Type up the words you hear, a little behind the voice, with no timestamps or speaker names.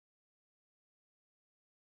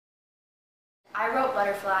I wrote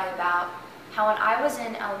Butterfly about how when I was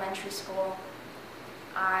in elementary school,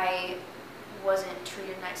 I wasn't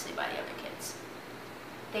treated nicely by the other kids.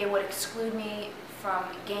 They would exclude me from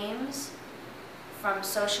games, from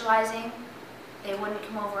socializing. They wouldn't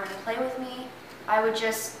come over and play with me. I would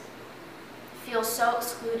just feel so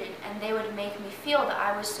excluded, and they would make me feel that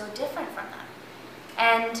I was so different from them.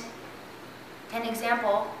 And an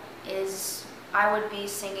example is I would be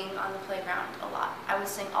singing on the playground a lot. I would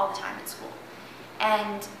sing all the time at school.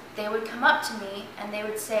 And they would come up to me and they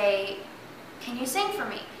would say, "Can you sing for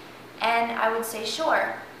me?" And I would say,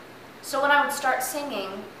 "Sure." So when I would start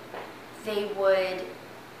singing, they would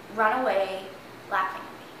run away laughing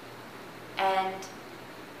at me. And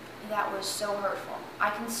that was so hurtful.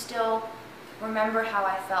 I can still remember how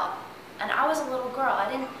I felt. And I was a little girl. I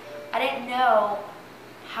didn't know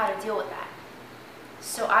how to deal with that.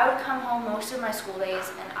 So I would come home most of my school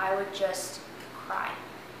days and I would just cry.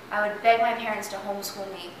 I would beg my parents to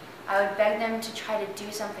homeschool me. I would beg them to try to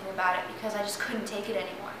do something about it because I just couldn't take it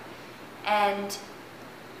anymore. And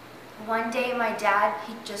one day my dad,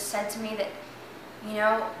 he just said to me that, "You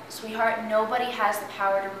know, sweetheart, nobody has the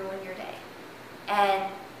power to ruin your day."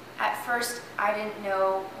 And at first I didn't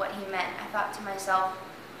know what he meant. I thought to myself,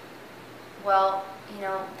 well, you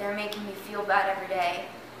know, they're making me feel bad every day,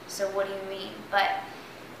 so what do you mean? But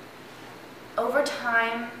over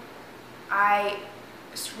time, I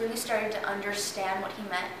really started to understand what he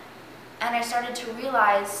meant. And I started to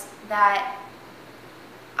realize that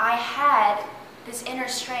I had this inner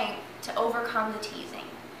strength to overcome the teasing.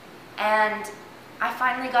 And I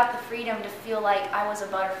finally got the freedom to feel like I was a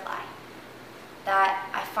butterfly. That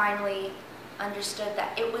I finally understood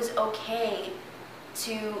that it was okay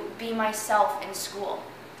to be myself in school.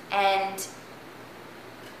 And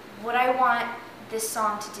what I want this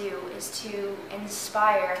song to do is to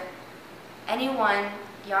inspire anyone,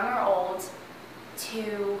 young or old,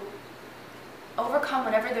 to overcome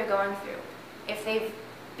whatever they're going through. If they've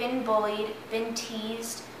been bullied, been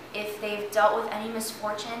teased, if they've dealt with any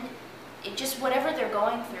misfortune, just whatever they're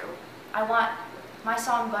going through, I want my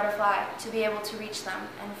song Butterfly to be able to reach them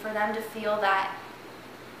and for them to feel that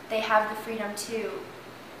they have the freedom too,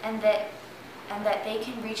 and that they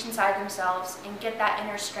can reach inside themselves and get that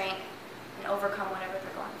inner strength and overcome whatever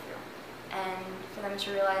they're going through. And for them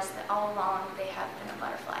to realize that all along they have been a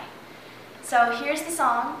butterfly. So here's the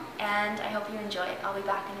song, and I hope you enjoy it. I'll be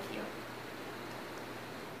back in a few.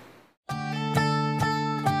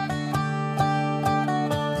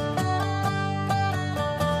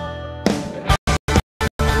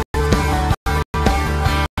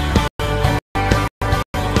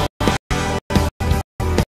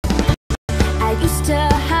 I used to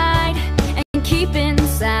hide and keep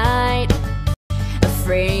inside,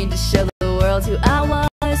 afraid to show the world who I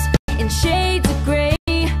was. In shades of gray,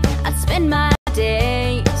 I'd spend my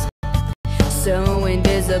days so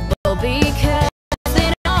invisible because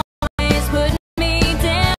they'd always put me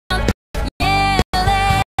down. Yeah,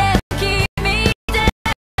 they keep me down.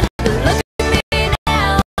 Look at me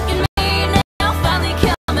now, finally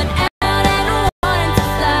coming out and wanting to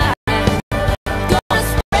fly. Gonna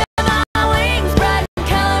spread my wings, bright and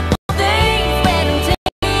colorful things, let them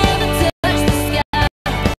take me to touch the sky.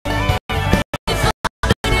 It's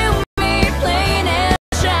all new me, plain and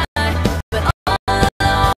shine, but all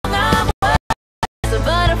along I was a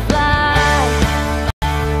butterfly.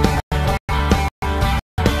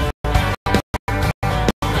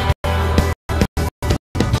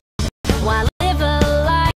 Why live a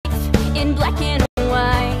life in black and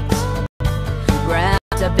white,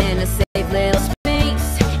 wrapped up in a safe little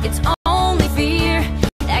space? It's only fear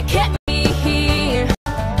that kept me here,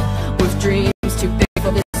 with dreams too big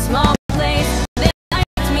for this small place. They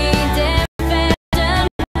liked me deaf and dumb,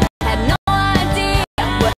 had no idea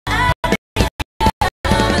what I'd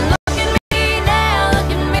become. And look at me now,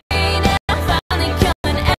 finally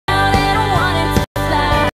coming out and wanting to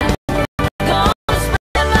fly. Gonna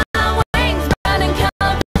spread my wings, bright and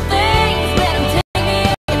colorful things, let them take me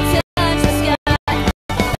to touch the sky.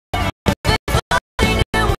 They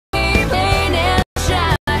knew me, plain and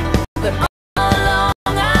shine, but all along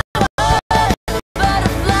I was a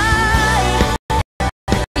butterfly.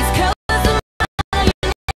 These colors are mine,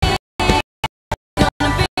 gonna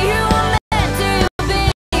be who I'm meant to be.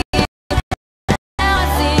 Now I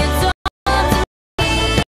see it's all up to me.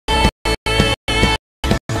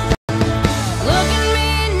 Look at me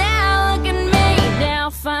now,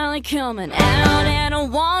 finally coming out and I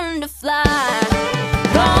wanting to fly.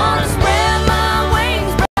 Gonna spread